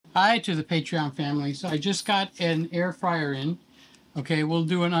Hi to the Patreon family. So I just got an air fryer in. Okay, we'll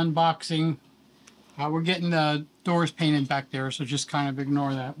do an unboxing. We're getting the doors painted back there, so just kind of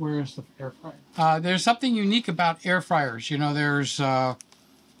ignore that. Where is the air fryer? There's something unique about air fryers. You know, there's a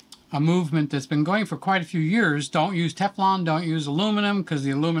movement that's been going for quite a few years. Don't use Teflon, don't use aluminum, because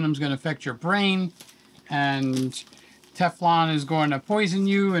the aluminum is going to affect your brain. And Teflon is going to poison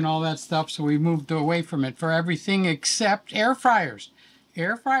you and all that stuff, so we moved away from it for everything except air fryers.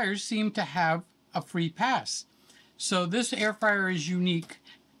 Air fryers seem to have a free pass. So this air fryer is unique,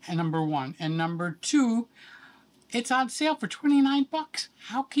 and number one. And number two, it's on sale for 29 bucks.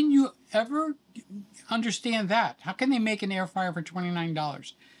 How can you ever understand that? How can they make an air fryer for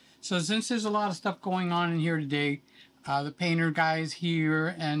 $29? So since there's a lot of stuff going on in here today, the painter guys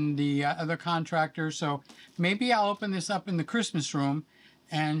here and the other contractors, so maybe I'll open this up in the Christmas room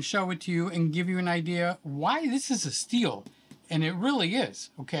and show it to you and give you an idea why this is a steal. And it really is,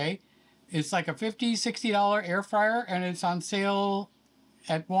 okay? It's like a $50, $60 air fryer, and it's on sale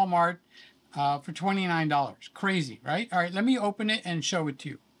at Walmart for $29. Crazy, right? All right, let me open it and show it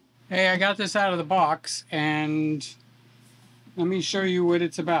to you. Hey, I got this out of the box, and let me show you what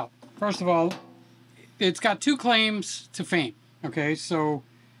it's about. First of all, it's got two claims to fame, okay? So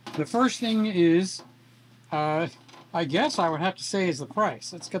the first thing is, I guess I would have to say is the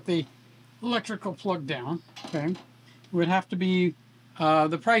price. Let's get the electrical plug down, okay? Would have to be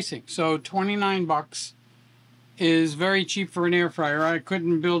the pricing. So 29 bucks is very cheap for an air fryer. I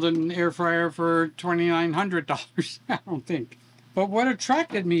couldn't build an air fryer for $2,900, I don't think. But what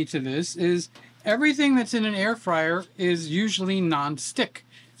attracted me to this is everything that's in an air fryer is usually non-stick.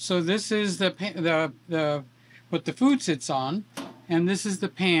 So this is the what the food sits on, and this is the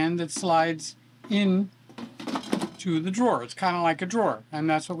pan that slides in to the drawer. It's kind of like a drawer, and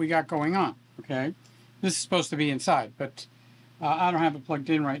that's what we got going on, okay? This is supposed to be inside, but I don't have it plugged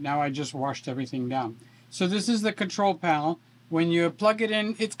in right now. I just washed everything down. So this is the control panel. When you plug it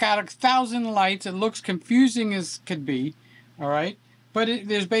in, it's got 1,000 lights. It looks confusing as could be, all right? But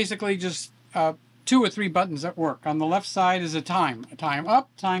there's basically just 2 or 3 buttons that work. On the left side is a time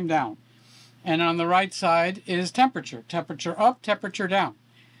up, time down. And on the right side is temperature. Temperature up, temperature down.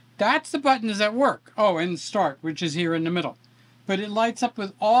 That's the buttons that work. Oh, and start, which is here in the middle. But it lights up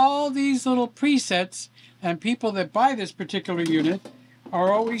with all these little presets, and people that buy this particular unit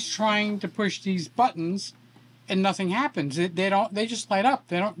are always trying to push these buttons, and nothing happens. They just light up.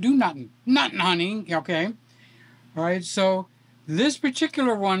 They don't do nothing. Nothing, honey. Okay. All right. So this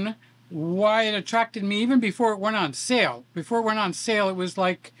particular one, why it attracted me even before it went on sale. Before it went on sale, it was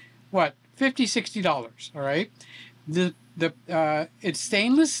like what, $50, $60. All right. It's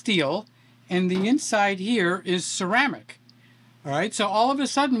stainless steel, and the inside here is ceramic. All right, so all of a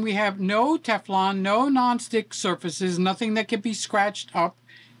sudden we have no Teflon, no non-stick surfaces, nothing that can be scratched up.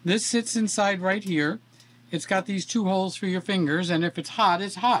 This sits inside right here. It's got these 2 holes for your fingers, and if it's hot,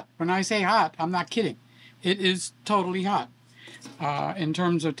 it's hot. When I say hot, I'm not kidding. It is totally hot in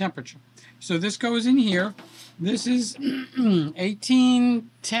terms of temperature. So this goes in here. This is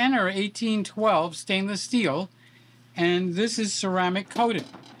 1810 or 1812 stainless steel, and this is ceramic coated.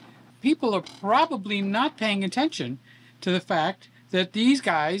 People are probably not paying attention to the fact that these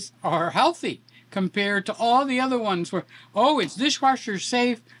guys are healthy compared to all the other ones where, oh, it's dishwasher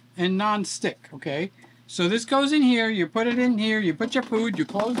safe and non-stick, okay? So this goes in here, you put it in here, you put your food, you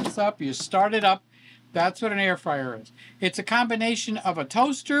close this up, you start it up. That's what an air fryer is. It's a combination of a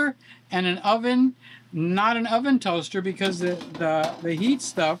toaster and an oven, not an oven toaster because the heat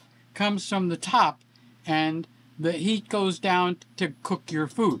stuff comes from the top and the heat goes down to cook your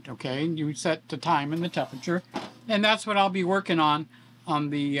food, okay? You set the time and the temperature, and that's what I'll be working on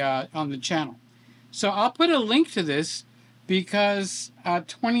the channel. So I'll put a link to this because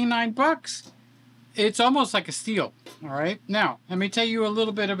 29 bucks, it's almost like a steal, all right? Now, let me tell you a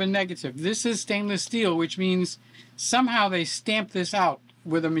little bit of a negative. This is stainless steel, which means somehow they stamp this out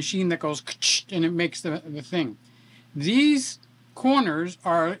with a machine that goes and it makes the thing. These corners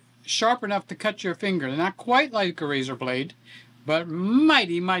are sharp enough to cut your finger. They're not quite like a razor blade, but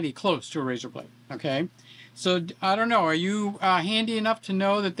mighty, mighty close to a razor blade, okay? So, I don't know, are you handy enough to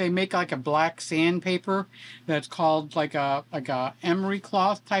know that they make like a black sandpaper that's called like a emery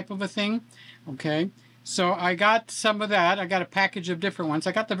cloth type of a thing? Okay, so I got some of that. I got a package of different ones.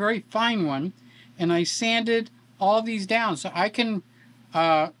 I got the very fine one, and I sanded all these down so I can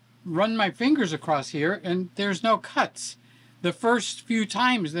run my fingers across here, and there's no cuts. The first few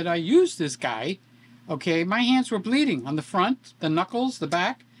times that I used this guy, okay, my hands were bleeding on the front, the knuckles, the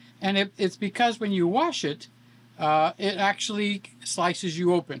back, and it's because when you wash it, it actually slices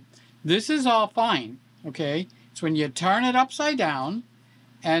you open. This is all fine, okay? It's when you turn it upside down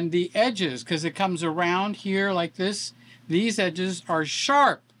And the edges, because it comes around here like this, these edges are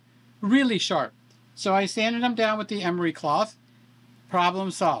sharp, really sharp. So I sanded them down with the emery cloth.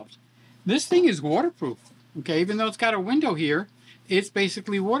 Problem solved. This thing is waterproof, okay? Even though it's got a window here, it's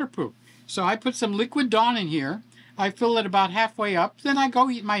basically waterproof. So I put some liquid Dawn in here. I fill it about halfway up. Then I go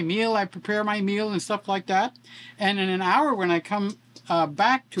eat my meal. I prepare my meal and stuff like that. And in an hour when I come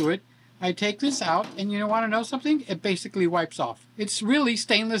back to it, I take this out, and you want to know something? It basically wipes off. It's really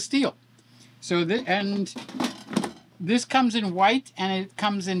stainless steel. So this comes in white and it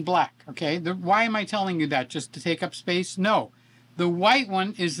comes in black, okay? Why am I telling you that? Just to take up space? No. The white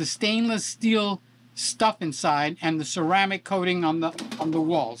one is the stainless steel stuff inside and the ceramic coating on the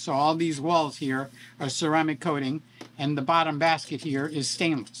wall. So all these walls here are ceramic coating, and the bottom basket here is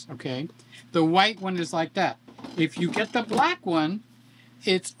stainless, okay? The white one is like that. If you get the black one,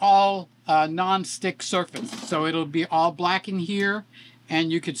 it's all non-stick surface. So it'll be all black in here,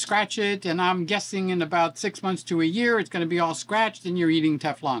 and you could scratch it, and I'm guessing in about 6 months to a year, it's going to be all scratched and you're eating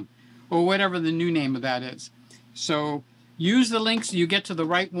Teflon, or whatever the new name of that is. So use the link so you get to the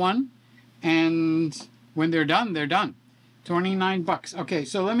right one, and when they're done, they're done. 29 bucks. Okay,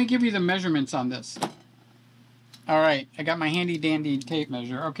 so let me give you the measurements on this. All right, I got my handy dandy tape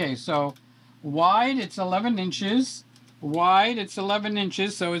measure. Okay, so wide, it's 11 inches. Wide, it's 11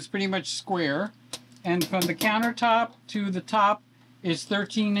 inches, so it's pretty much square. And from the countertop to the top is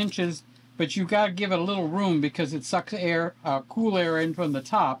 13 inches, but you got to give it a little room because it sucks air, cool air in from the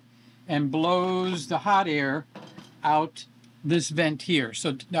top and blows the hot air out this vent here.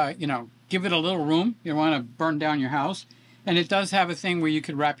 So, give it a little room. You don't want to burn down your house. And it does have a thing where you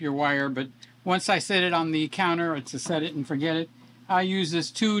could wrap your wire, but once I set it on the counter, it's a set it and forget it. I use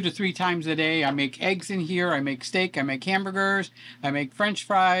this 2 to 3 times a day. I make eggs in here. I make steak. I make hamburgers. I make French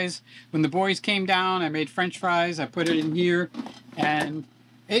fries. When the boys came down, I made French fries. I put it in here, and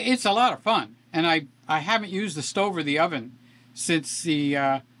it's a lot of fun. And I haven't used the stove or the oven since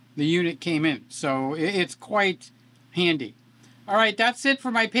the unit came in, so it's quite handy. All right, that's it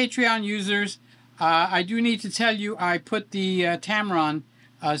for my Patreon users. I do need to tell you I put the Tamron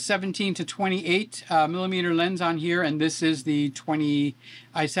 17 to 28 millimeter lens on here, and this is the 20.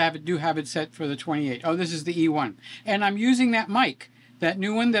 I do have it set for the 28. Oh, this is the E1, and I'm using that mic, that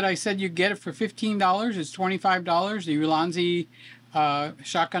new one that I said you get it for $15. It's $25. The Ulanzi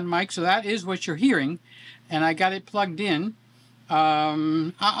shotgun mic. So that is what you're hearing, and I got it plugged in.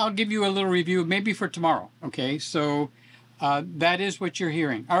 I'll give you a little review maybe for tomorrow. Okay, so that is what you're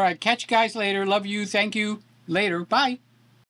hearing. All right, catch you guys later. Love you. Thank you. Later. Bye.